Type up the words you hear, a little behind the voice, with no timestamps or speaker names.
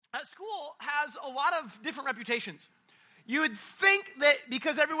School has a lot of different reputations. You would think that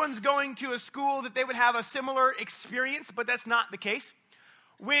because everyone's going to a school that they would have a similar experience, but that's not the case.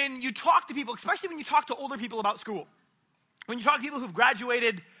 When you talk to people, especially when you talk to older people about school, when you talk to people who've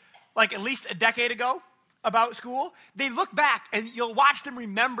graduated like at least a decade ago about school, they look back and you'll watch them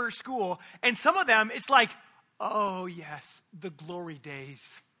remember school. And some of them, it's like, oh yes, the glory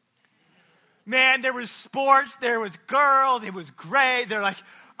days. Man, there was sports, there was girls, it was great. They're like,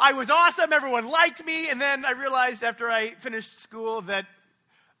 I was awesome, everyone liked me. And then I realized after I finished school that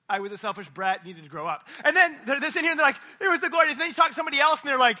I was a selfish brat, needed to grow up. And then they're sitting here and they're like, it was the glory days. And then you talk to somebody else and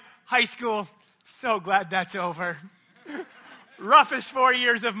they're like, high school, so glad that's over. Roughest 4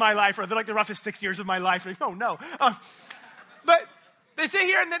 years of my life, or they're like the roughest 6 years of my life. Like, oh no. But they sit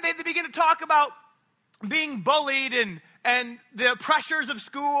here and then they begin to talk about being bullied and the pressures of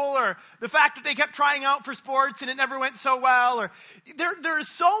school, or the fact that they kept trying out for sports and it never went so well. Or there are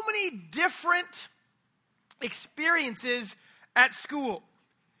so many different experiences at school,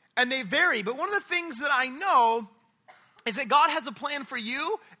 and they vary. But one of the things that I know is that God has a plan for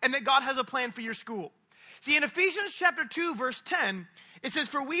you and that God has a plan for your school. See, in Ephesians chapter 2, verse 10, it says,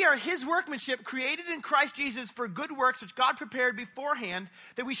 "For we are his workmanship, created in Christ Jesus for good works, which God prepared beforehand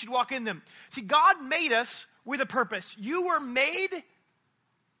that we should walk in them." See, God made us with a purpose. You were made,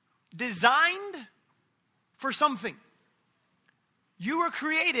 designed for something. You were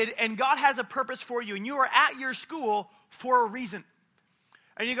created, and God has a purpose for you. And you are at your school for a reason.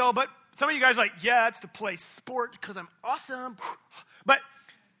 And you go, but some of you guys are like, yeah, it's to play sports because I'm awesome. But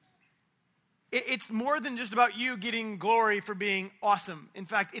it's more than just about you getting glory for being awesome. In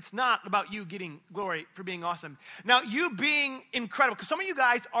fact, it's not about you getting glory for being awesome. Now, you being incredible, because some of you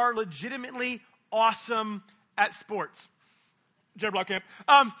guys are legitimately awesome at sports. Jared Block Camp.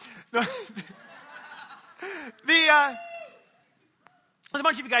 There's a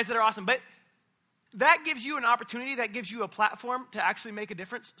bunch of you guys that are awesome, but that gives you an opportunity, that gives you a platform to actually make a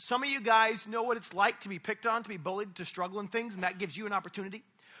difference. Some of you guys know what it's like to be picked on, to be bullied, to struggle in things, and that gives you an opportunity.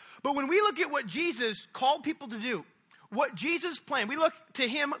 But when we look at what Jesus called people to do, what Jesus planned, we look to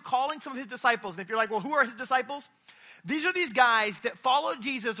him calling some of his disciples. And if you're like, well, who are his disciples? These are these guys that followed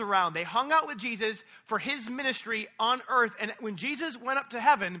Jesus around. They hung out with Jesus for his ministry on earth. And when Jesus went up to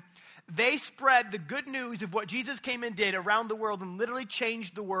heaven, they spread the good news of what Jesus came and did around the world and literally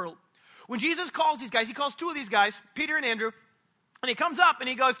changed the world. When Jesus calls these guys, he calls two of these guys, Peter and Andrew, and he comes up and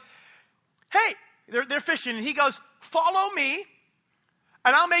he goes, hey, they're fishing. And he goes, follow me,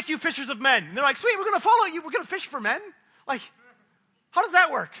 and I'll make you fishers of men. And they're like, sweet, we're going to follow you. We're going to fish for men. Like, how does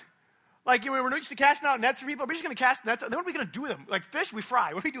that work? Like, we're not used to casting out nets for people. We're just going to cast nets. Then what are we going to do with them? Like, fish, we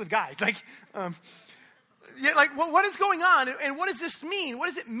fry. What do we do with guys? Like, what is going on? And what does this mean? What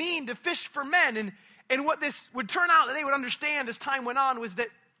does it mean to fish for men? And what this would turn out that they would understand as time went on was that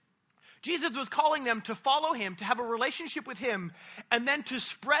Jesus was calling them to follow him, to have a relationship with him, and then to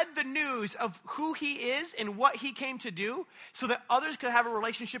spread the news of who he is and what he came to do so that others could have a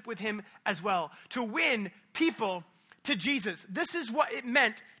relationship with him as well, to win people to Jesus. This is what it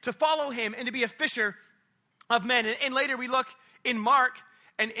meant to follow him and to be a fisher of men. And later we look in Mark,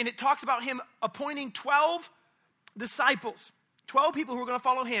 and it talks about him appointing 12 disciples, 12 people who are going to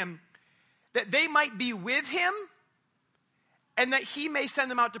follow him, that they might be with him and that he may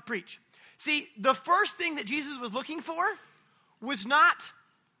send them out to preach. See, the first thing that Jesus was looking for was not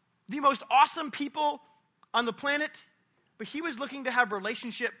the most awesome people on the planet, but he was looking to have a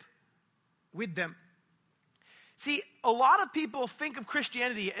relationship with them. See, a lot of people think of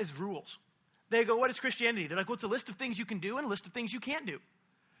Christianity as rules. They go, what is Christianity? They're like, well, it's a list of things you can do and a list of things you can't do.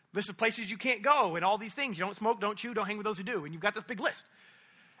 A list of places you can't go and all these things. You don't smoke, don't chew, don't hang with those who do. And you've got this big list.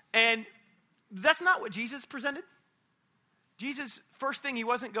 And that's not what Jesus presented. Jesus, first thing, he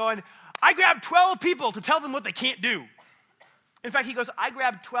wasn't going, I grabbed 12 people to tell them what they can't do. In fact, he goes, I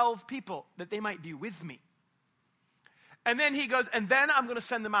grabbed 12 people that they might be with me. And then he goes, and then I'm going to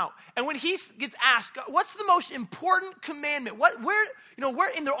send them out. And when he gets asked, what's the most important commandment? Where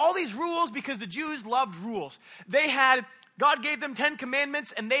in there all these rules, because the Jews loved rules. God gave them 10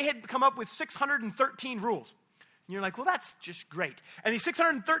 commandments, and they had come up with 613 rules. And you're like, well, that's just great. And these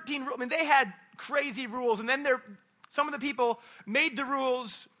 613 rules, they had crazy rules. And then some of the people made the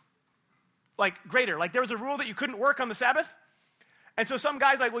rules like greater. Like there was a rule that you couldn't work on the Sabbath. And so some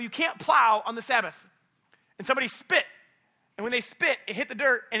guy's like, well, you can't plow on the Sabbath. And somebody spit. And when they spit, it hit the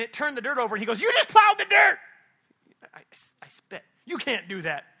dirt and it turned the dirt over. And he goes, you just plowed the dirt. I spit. You can't do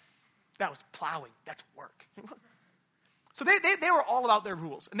that. That was plowing. That's work. So they were all about their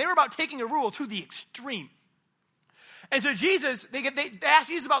rules. And they were about taking a rule to the extreme. And so Jesus, they asked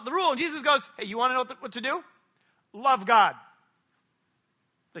Jesus about the rule. And Jesus goes, hey, you want to know what to do? Love God.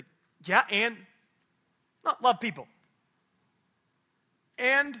 Like, Yeah, and not love people.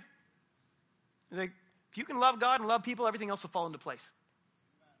 And like, if you can love God and love people, everything else will fall into place.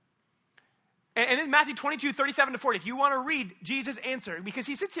 And in Matthew 22, 37 to 40, if you want to read Jesus' answer, because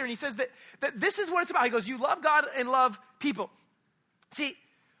he sits here and he says that this is what it's about. He goes, you love God and love people. See,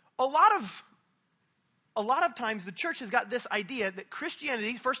 a lot of times the church has got this idea that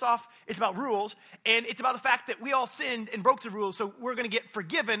Christianity, first off, it's about rules, and it's about the fact that we all sinned and broke the rules, so we're going to get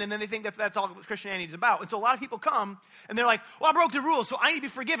forgiven, and then they think that's all that Christianity is about. And so a lot of people come, and they're like, well, I broke the rules, so I need to be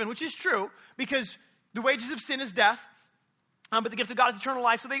forgiven, which is true, because the wages of sin is death, but the gift of God is eternal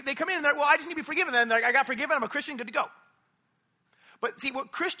life. So they come in and they're, well, I just need to be forgiven. And they're like, I got forgiven, I'm a Christian, good to go. But see,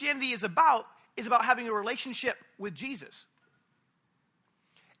 what Christianity is about having a relationship with Jesus.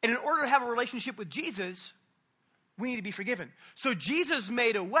 And in order to have a relationship with Jesus, we need to be forgiven. So Jesus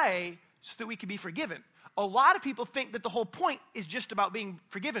made a way so that we could be forgiven. A lot of people think that the whole point is just about being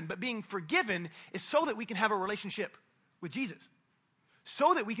forgiven, but being forgiven is so that we can have a relationship with Jesus,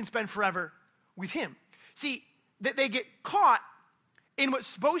 so that we can spend forever with him. See, that they get caught in what's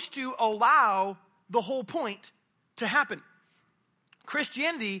supposed to allow the whole point to happen.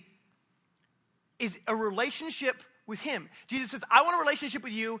 Christianity is a relationship with him. Jesus says, I want a relationship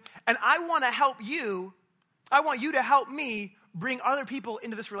with you, and I want to help you. I want you to help me bring other people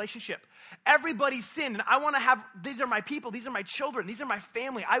into this relationship. Everybody's sinned, and I want to have, these are my people, these are my children, these are my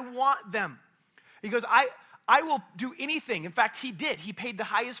family. I want them. He goes, I will do anything. In fact, he did. He paid the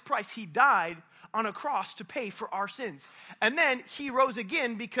highest price. He died on a cross to pay for our sins. And then he rose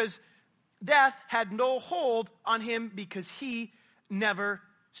again because death had no hold on him because he never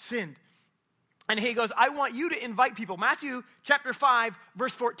sinned. And he goes, I want you to invite people. Matthew chapter 5,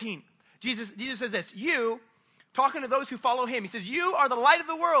 verse 14. Jesus says this, you, talking to those who follow him, he says, you are the light of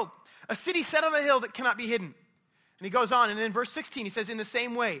the world, a city set on a hill that cannot be hidden. And he goes on, and in verse 16, he says, in the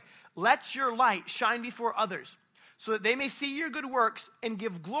same way, let your light shine before others, so that they may see your good works and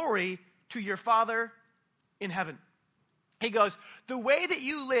give glory to your Father in heaven. He goes, the way that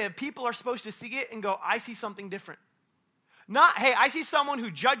you live, people are supposed to see it and go, I see something different. Not, hey, I see someone who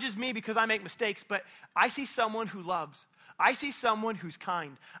judges me because I make mistakes, but I see someone who loves. I see someone who's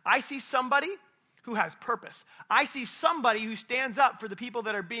kind. I see somebody who has purpose. I see somebody who stands up for the people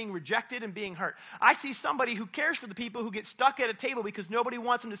that are being rejected and being hurt. I see somebody who cares for the people who get stuck at a table because nobody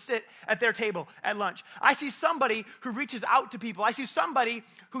wants them to sit at their table at lunch. I see somebody who reaches out to people. I see somebody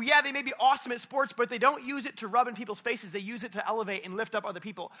who, yeah, they may be awesome at sports, but they don't use it to rub in people's faces. They use it to elevate and lift up other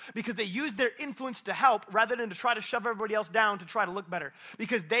people because they use their influence to help rather than to try to shove everybody else down to try to look better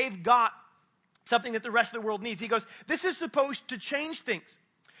because they've got something that the rest of the world needs. He goes, this is supposed to change things.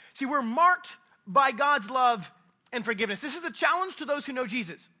 See, we're marked by God's love and forgiveness. This is a challenge to those who know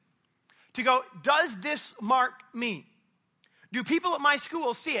Jesus. To go, does this mark me? Do people at my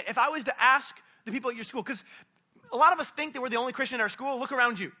school see it? If I was to ask the people at your school, because a lot of us think that we're the only Christian in our school, look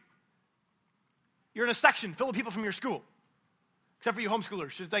around you. You're in a section filled with people from your school. Except for you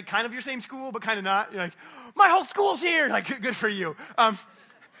homeschoolers. It's like kind of your same school, but kind of not. You're like, my whole school's here. Like, good for you. That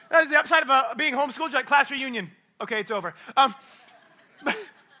is the upside of being homeschooled. You're like, class reunion. Okay, it's over. But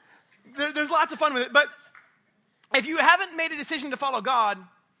there's lots of fun with it. But if you haven't made a decision to follow God,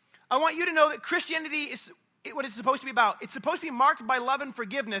 I want you to know that Christianity is what it's supposed to be about. It's supposed to be marked by love and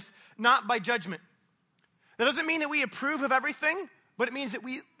forgiveness, not by judgment. That doesn't mean that we approve of everything, but it means that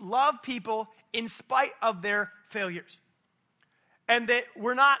we love people in spite of their failures. And that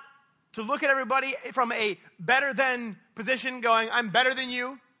we're not to look at everybody from a better than position going, I'm better than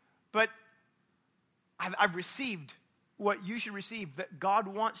you, but I've received what you should receive, that God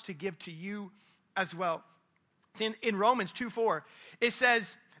wants to give to you as well. See, in Romans 2:4, it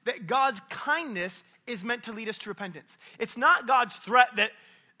says that God's kindness is meant to lead us to repentance. It's not God's threat that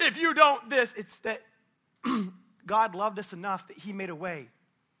if you don't this, it's that God loved us enough that he made a way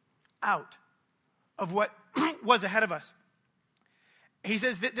out of what was ahead of us. He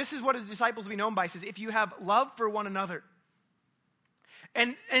says that this is what his disciples will be known by. He says, if you have love for one another.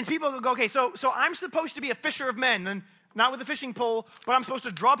 And people go, okay, so I'm supposed to be a fisher of men, and not with a fishing pole, but I'm supposed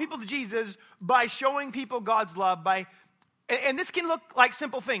to draw people to Jesus by showing people God's love. And this can look like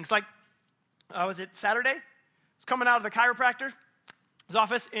simple things. Like, was it Saturday? I was coming out of the chiropractor's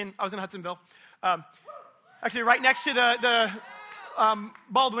office I was in Hudsonville. Actually, right next to the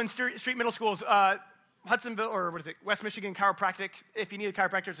Baldwin Street Middle Schools. Hudsonville, or what is it, West Michigan Chiropractic. If you need a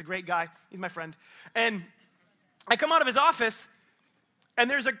chiropractor, it's a great guy. He's my friend. And I come out of his office, and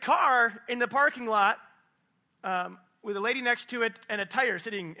there's a car in the parking lot with a lady next to it and a tire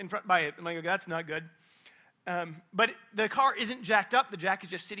sitting in front by it. I'm like, that's not good. But the car isn't jacked up. The jack is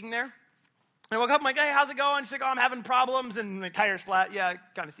just sitting there. I woke up, I'm like, hey, how's it going? She's like, oh, I'm having problems, and my tire's flat. Yeah, I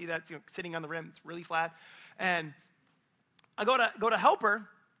kind of see that. It's, sitting on the rim. It's really flat. And I go to help her,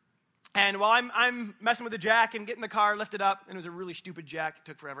 and while I'm messing with the jack and getting the car lifted up, and it was a really stupid jack. It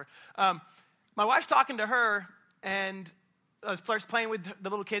took forever. My wife's talking to her, and I was playing with the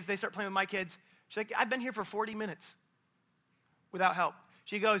little kids. They start playing with my kids. She's like, I've been here for 40 minutes without help.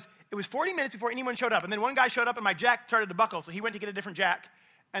 She goes, it was 40 minutes before anyone showed up. And then one guy showed up, and my jack started to buckle, so he went to get a different jack.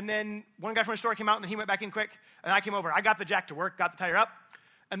 And then one guy from the store came out, and then he went back in quick, and I came over. I got the jack to work, got the tire up,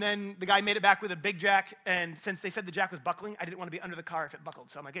 and then the guy made it back with a big jack, and since they said the jack was buckling, I didn't want to be under the car if it buckled.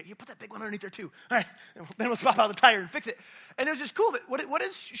 So I'm like, hey, you put that big one underneath there too. All right, then we'll swap out the tire and fix it. And it was just cool. What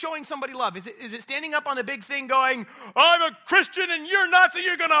is showing somebody love? Is it standing up on the big thing going, I'm a Christian and you're not, so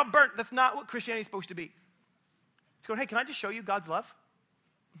you're going to burn? That's not what Christianity is supposed to be. It's going, hey, can I just show you God's love?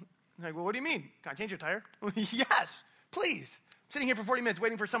 I'm like, well, what do you mean? Can I change your tire? Yes, please. I'm sitting here for 40 minutes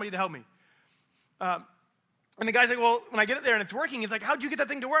waiting for somebody to help me. And the guy's like, well, when I get it there and it's working, he's like, how'd you get that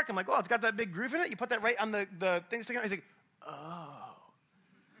thing to work? I'm like, well, it's got that big groove in it. You put that right on the thing sticking out. He's like, oh.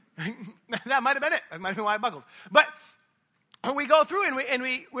 That might have been it. That might have been why I buckled. But when we go through and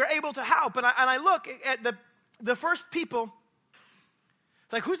we're able to help, and I look at the first people,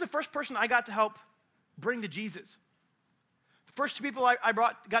 it's like, who's the first person I got to help bring to Jesus? The first two people I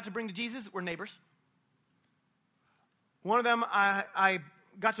got to bring to Jesus were neighbors. One of them I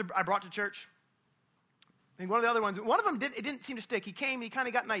brought to church. And one of the other ones, one of them didn't seem to stick. He came, he kind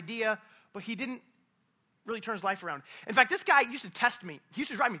of got an idea, but he didn't really turn his life around. In fact, this guy used to test me. He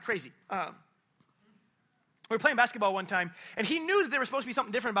used to drive me crazy. We were playing basketball one time, and he knew that there was supposed to be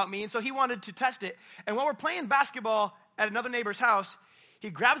something different about me, and so he wanted to test it. And while we're playing basketball at another neighbor's house,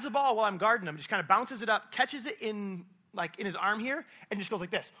 he grabs the ball while I'm guarding him, just kind of bounces it up, catches it in his arm here, and just goes like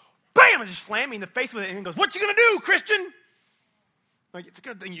this. Bam! And just slammed me in the face with it, and he goes, what you gonna do, Christian? Like, it's a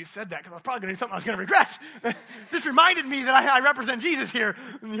good thing you said that, because I was probably going to do something I was going to regret. This reminded me that I represent Jesus here.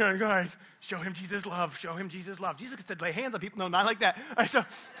 And you're like, all right, show him Jesus' love. Show him Jesus' love. Jesus said, lay hands on people. No, not like that. All right, so,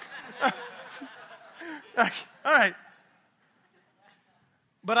 all right.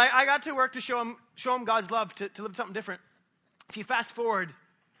 But I got to work to show him God's love, to live something different. If you fast forward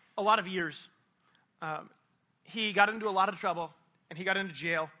a lot of years, he got into a lot of trouble, and he got into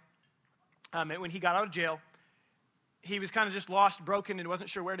jail. And when he got out of jail, he was kind of just lost, broken, and wasn't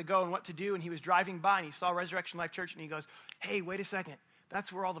sure where to go and what to do. And he was driving by, and he saw Resurrection Life Church, and he goes, hey, wait a second.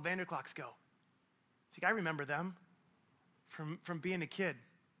 That's where all the Vanderklocks go. He's like, I remember them from being a kid.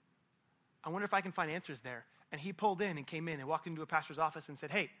 I wonder if I can find answers there. And he pulled in and came in and walked into a pastor's office and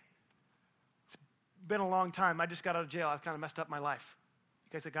said, hey, it's been a long time. I just got out of jail. I've kind of messed up my life.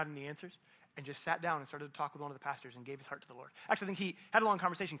 You guys have got any answers? And just sat down and started to talk with one of the pastors and gave his heart to the Lord. Actually, I think he had a long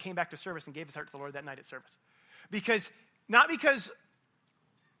conversation, came back to service, and gave his heart to the Lord that night at service. Not because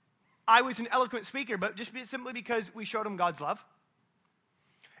I was an eloquent speaker, but just simply because we showed him God's love.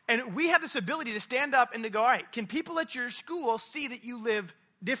 And we have this ability to stand up and to go, all right, can people at your school see that you live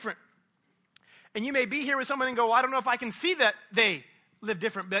different? And you may be here with someone and go, well, I don't know if I can see that they live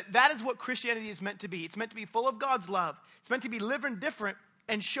different. But that is what Christianity is meant to be. It's meant to be full of God's love. It's meant to be living different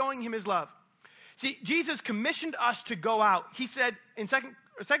and showing him his love. See, Jesus commissioned us to go out. He said in 2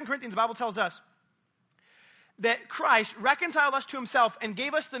 Corinthians, the Bible tells us, that Christ reconciled us to himself and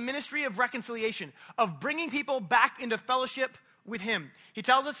gave us the ministry of reconciliation, of bringing people back into fellowship with him. He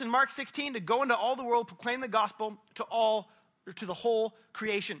tells us in Mark 16 to go into all the world, proclaim the gospel to the whole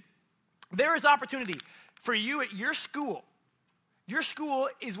creation. There is opportunity for you at your school. Your school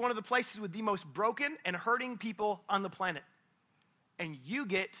is one of the places with the most broken and hurting people on the planet. And you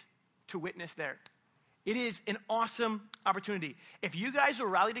get to witness there. It is an awesome opportunity. If you guys will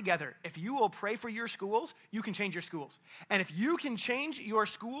rally together, if you will pray for your schools, you can change your schools. And if you can change your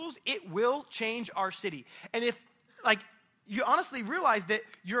schools, it will change our city. And if, you honestly realize that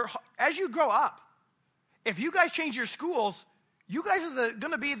as you grow up, if you guys change your schools, you guys are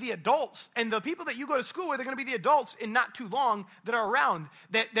going to be the adults. And the people that you go to school with are going to be the adults in not too long that are around,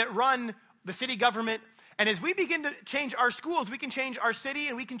 that run the city government. And as we begin to change our schools, we can change our city,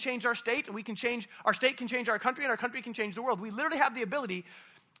 and we can change our state, and our state can change our country, and our country can change the world. We literally have the ability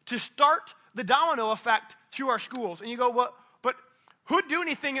to start the domino effect through our schools. And you go, well, but who'd do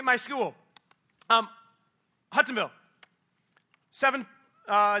anything at my school? Hudsonville.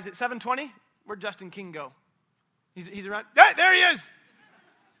 Is it 720? Where'd Justin King go? He's around. Yeah, there he is.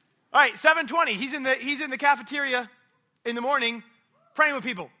 All right, 720. He's in the cafeteria in the morning praying with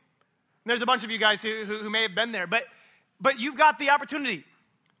people. And there's a bunch of you guys who may have been there, but you've got the opportunity.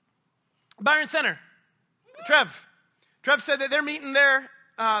 Byron Center, Trev said that they're meeting there.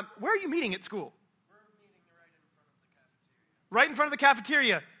 Where are you meeting at school? We're meeting right in front of the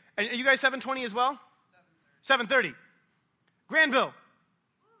cafeteria. Right in front of the cafeteria. And are you guys 7:20 as well? 7:30. Granville.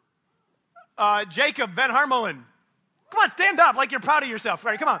 Jacob Van Harmelen. Come on, stand up like you're proud of yourself.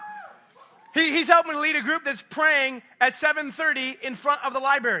 Right, come on. He's helping to lead a group that's praying at 7:30 in front of the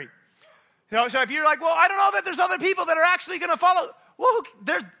library. So if you're like, well, I don't know that there's other people that are actually going to follow. Well,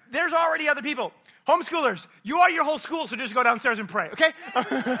 there's already other people. Homeschoolers, you are your whole school, so just go downstairs and pray, okay? They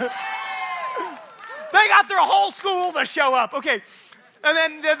got their whole school to show up, okay?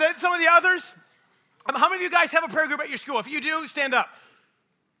 And then some of the others. How many of you guys have a prayer group at your school? If you do, stand up.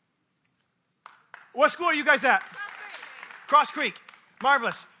 What school are you guys at? Cross Creek.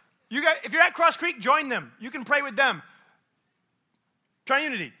 Marvelous. You guys, if you're at Cross Creek, join them. You can pray with them.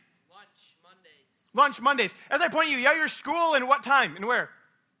 Triunity. Lunch Mondays. As I point you, your school and what time and where?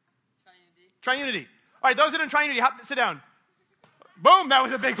 Triunity. All right, those that are in Triunity, sit down. Boom, that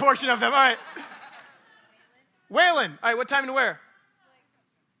was a big portion of them. All right. Wayland. All right, what time and where?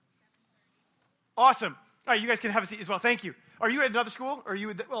 Awesome. All right, you guys can have a seat as well. Thank you. Are you at another school or are you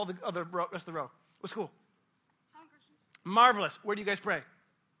at the other rest of the row? What school? Marvelous. Where do you guys pray?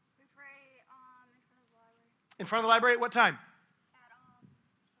 We pray in front of the library. In front of the library at what time?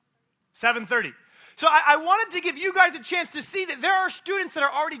 At 7:30. So I wanted to give you guys a chance to see that there are students that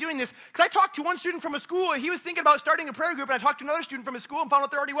are already doing this. Because I talked to one student from a school, and he was thinking about starting a prayer group, and I talked to another student from a school and found out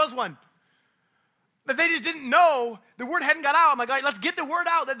there already was one. That they just didn't know, the word hadn't got out. I'm like, all right, let's get the word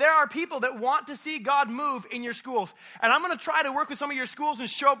out that there are people that want to see God move in your schools. And I'm going to try to work with some of your schools and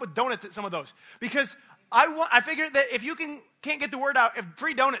show up with donuts at some of those. Because I figured that if you can't get the word out, if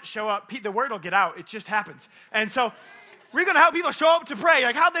free donuts show up, the word will get out. It just happens. And so we're going to help people show up to pray.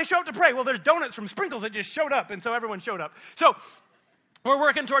 Like, how'd they show up to pray? Well, there's donuts from Sprinkles that just showed up, and so everyone showed up. So we're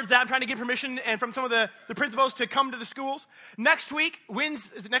working towards that. I'm trying to get permission and from some of the principals to come to the schools. Next week,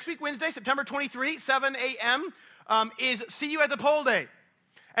 Wednesday, September 23, 7 a.m., is See You at the Pole Day.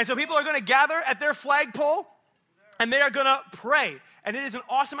 And so people are going to gather at their flagpole, and they are going to pray. And it is an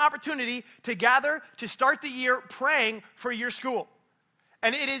awesome opportunity to gather to start the year praying for your school.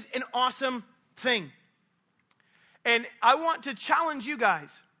 And it is an awesome thing. And I want to challenge you guys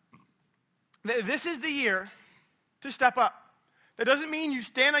that this is the year to step up. That doesn't mean you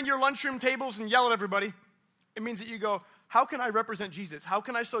stand on your lunchroom tables and yell at everybody. It means that you go, how can I represent Jesus? How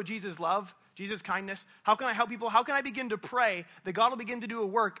can I show Jesus' love, Jesus' kindness? How can I help people? How can I begin to pray that God will begin to do a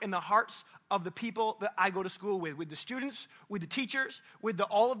work in the hearts of the people that I go to school with the students, with the teachers, with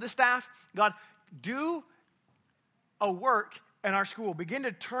all of the staff? God, do a work in our school. Begin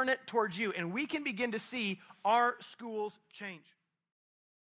to turn it towards you, and we can begin to see our schools change.